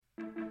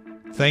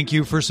Thank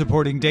you for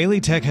supporting Daily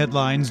Tech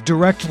Headlines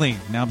directly.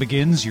 Now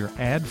begins your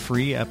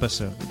ad-free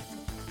episode.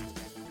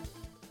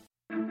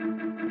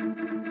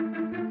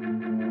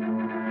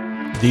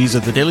 These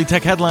are the Daily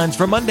Tech Headlines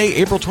for Monday,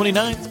 April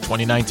 29th,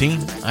 2019.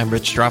 I'm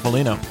Rich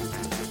Straffolino.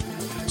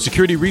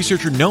 Security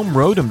researcher Noam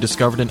Rodham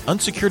discovered an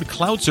unsecured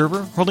cloud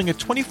server holding a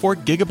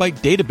 24-gigabyte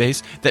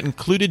database that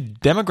included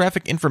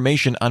demographic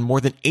information on more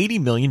than 80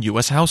 million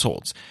U.S.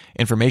 households.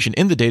 Information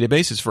in the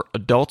database is for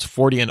adults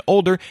 40 and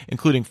older,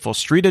 including full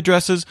street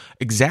addresses,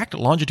 exact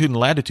longitude and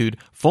latitude,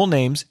 full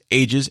names,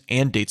 ages,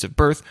 and dates of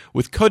birth,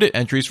 with coded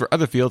entries for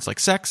other fields like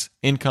sex,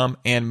 income,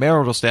 and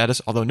marital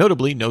status, although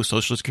notably no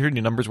social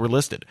security numbers were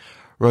listed.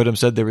 Rodham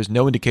said there is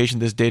no indication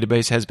this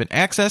database has been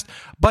accessed,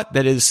 but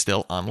that it is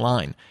still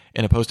online.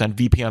 In a post on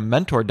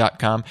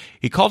vpnmentor.com,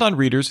 he called on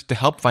readers to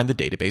help find the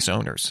database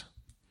owners.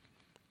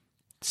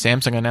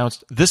 Samsung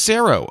announced the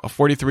Sero, a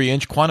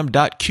 43-inch quantum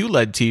dot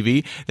QLED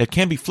TV that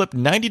can be flipped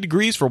 90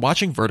 degrees for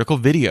watching vertical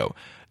video.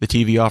 The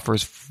TV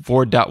offers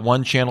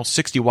 4.1 channel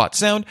 60-watt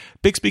sound,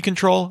 Bixby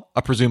control,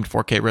 a presumed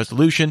 4K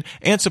resolution,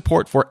 and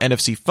support for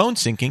NFC phone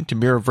syncing to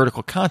mirror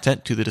vertical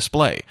content to the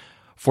display.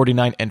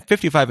 49 and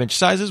 55-inch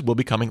sizes will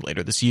be coming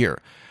later this year.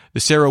 The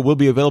Sero will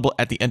be available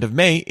at the end of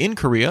May in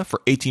Korea for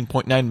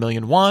 18.9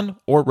 million won,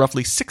 or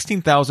roughly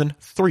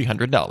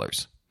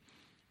 $16,300.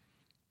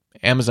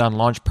 Amazon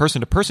launched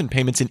person-to-person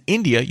payments in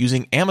India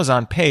using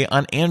Amazon Pay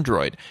on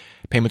Android.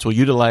 Payments will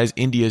utilize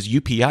India's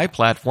UPI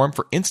platform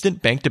for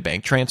instant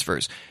bank-to-bank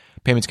transfers.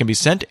 Payments can be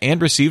sent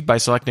and received by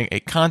selecting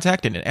a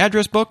contact in an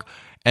address book,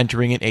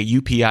 entering in a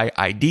UPI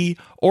ID,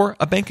 or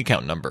a bank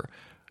account number.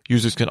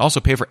 Users can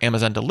also pay for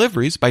Amazon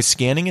deliveries by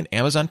scanning an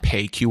Amazon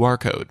Pay QR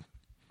code.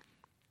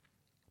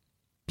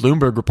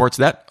 Bloomberg reports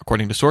that,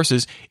 according to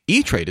sources,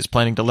 E-Trade is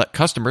planning to let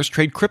customers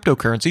trade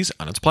cryptocurrencies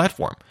on its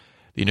platform.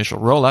 The initial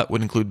rollout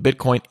would include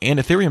Bitcoin and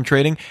Ethereum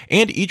trading,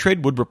 and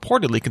E-Trade would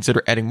reportedly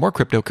consider adding more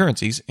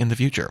cryptocurrencies in the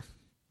future.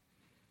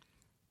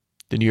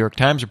 The New York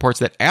Times reports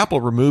that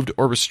Apple removed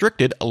or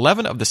restricted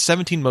 11 of the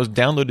 17 most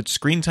downloaded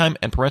screen time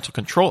and parental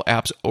control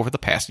apps over the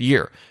past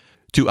year.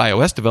 2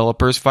 iOS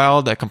developers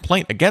filed a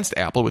complaint against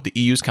Apple with the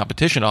EU's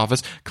Competition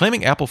Office,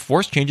 claiming Apple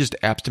forced changes to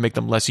apps to make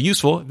them less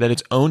useful than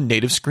its own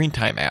native screen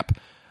time app.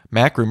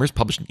 Mac Rumors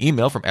published an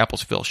email from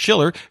Apple's Phil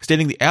Schiller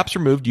stating the apps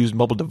removed use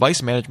mobile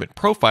device management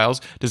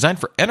profiles designed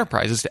for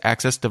enterprises to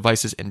access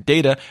devices and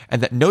data,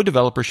 and that no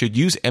developer should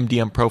use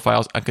MDM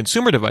profiles on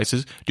consumer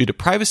devices due to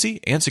privacy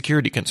and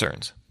security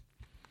concerns.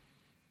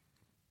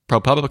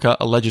 ProPublica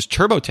alleges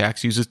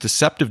TurboTax uses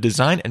deceptive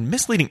design and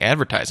misleading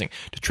advertising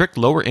to trick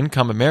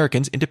lower-income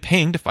Americans into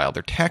paying to file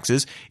their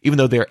taxes, even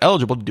though they are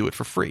eligible to do it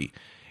for free.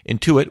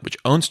 Intuit, which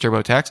owns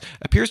TurboTax,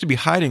 appears to be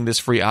hiding this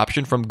free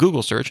option from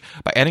Google search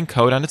by adding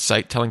code on its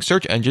site telling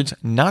search engines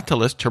not to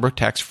list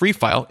TurboTax free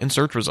file in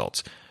search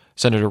results.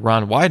 Senator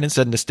Ron Wyden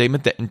said in a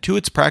statement that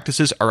Intuit's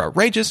practices are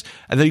outrageous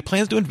and that he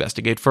plans to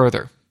investigate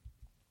further.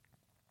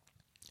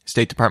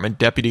 State Department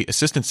Deputy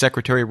Assistant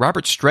Secretary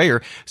Robert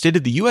Strayer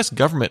stated the U.S.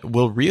 government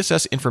will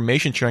reassess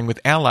information sharing with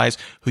allies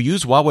who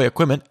use Huawei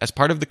equipment as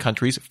part of the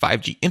country's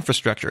 5G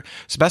infrastructure,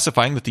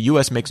 specifying that the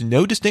U.S. makes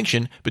no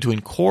distinction between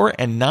core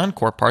and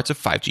non-core parts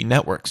of 5G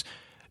networks.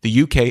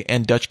 The UK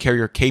and Dutch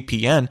carrier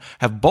KPN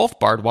have both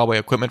barred Huawei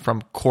equipment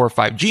from core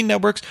 5G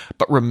networks,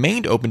 but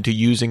remained open to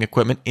using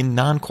equipment in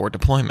non-core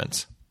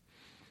deployments.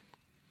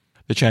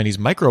 The Chinese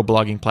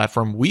microblogging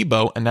platform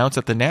Weibo announced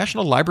that the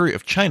National Library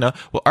of China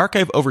will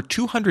archive over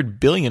 200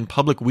 billion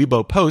public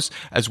Weibo posts,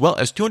 as well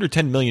as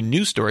 210 million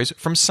news stories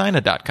from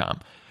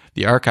Sina.com.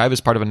 The archive is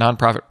part of a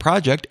nonprofit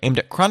project aimed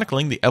at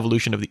chronicling the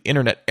evolution of the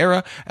internet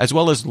era, as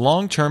well as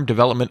long-term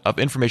development of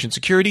information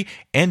security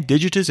and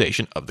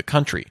digitization of the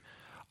country.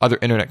 Other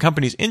internet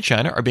companies in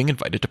China are being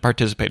invited to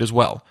participate as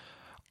well.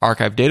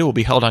 Archive data will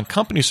be held on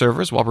company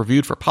servers while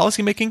reviewed for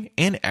policymaking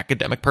and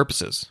academic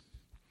purposes.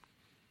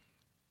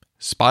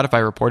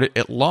 Spotify reported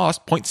it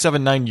lost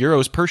 0.79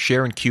 euros per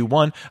share in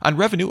Q1 on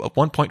revenue of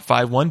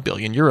 1.51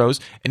 billion euros,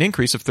 an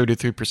increase of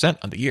 33%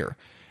 on the year.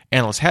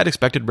 Analysts had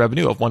expected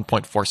revenue of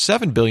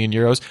 1.47 billion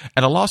euros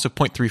and a loss of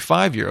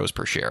 0.35 euros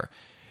per share.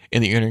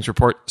 In the earnings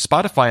report,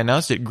 Spotify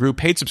announced it grew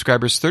paid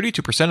subscribers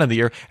 32% on the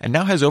year and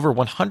now has over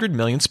 100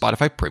 million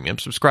Spotify premium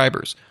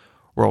subscribers.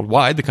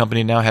 Worldwide, the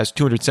company now has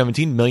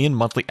 217 million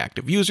monthly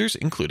active users,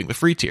 including the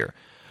free tier.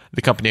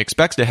 The company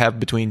expects to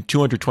have between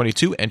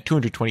 222 and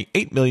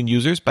 228 million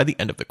users by the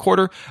end of the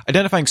quarter,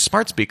 identifying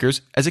smart speakers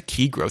as a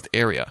key growth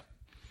area.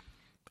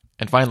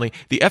 And finally,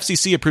 the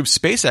FCC approved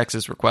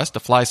SpaceX's request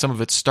to fly some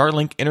of its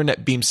Starlink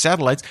internet beam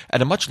satellites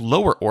at a much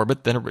lower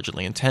orbit than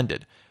originally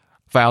intended.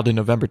 Filed in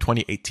November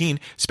 2018,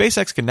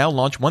 SpaceX can now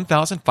launch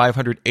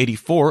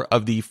 1,584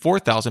 of the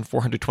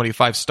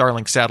 4,425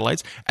 Starlink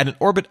satellites at an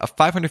orbit of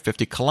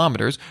 550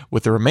 kilometers,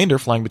 with the remainder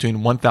flying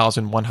between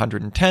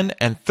 1,110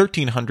 and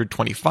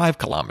 1,325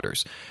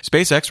 kilometers.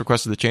 SpaceX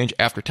requested the change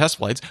after test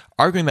flights,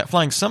 arguing that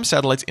flying some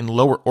satellites in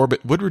lower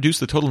orbit would reduce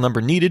the total number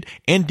needed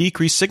and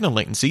decrease signal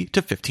latency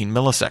to 15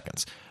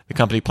 milliseconds. The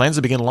company plans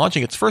to begin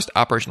launching its first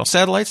operational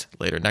satellites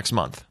later next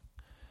month.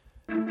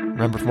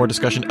 Remember, for more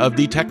discussion of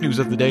the tech news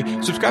of the day,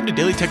 subscribe to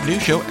Daily Tech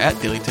News Show at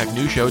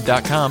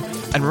dailytechnewsshow.com,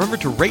 and remember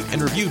to rate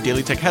and review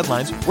Daily Tech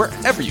Headlines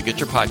wherever you get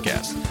your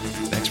podcasts.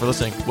 Thanks for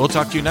listening. We'll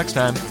talk to you next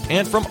time.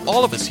 And from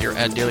all of us here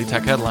at Daily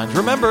Tech Headlines,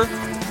 remember,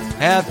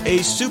 have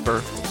a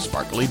super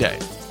sparkly day.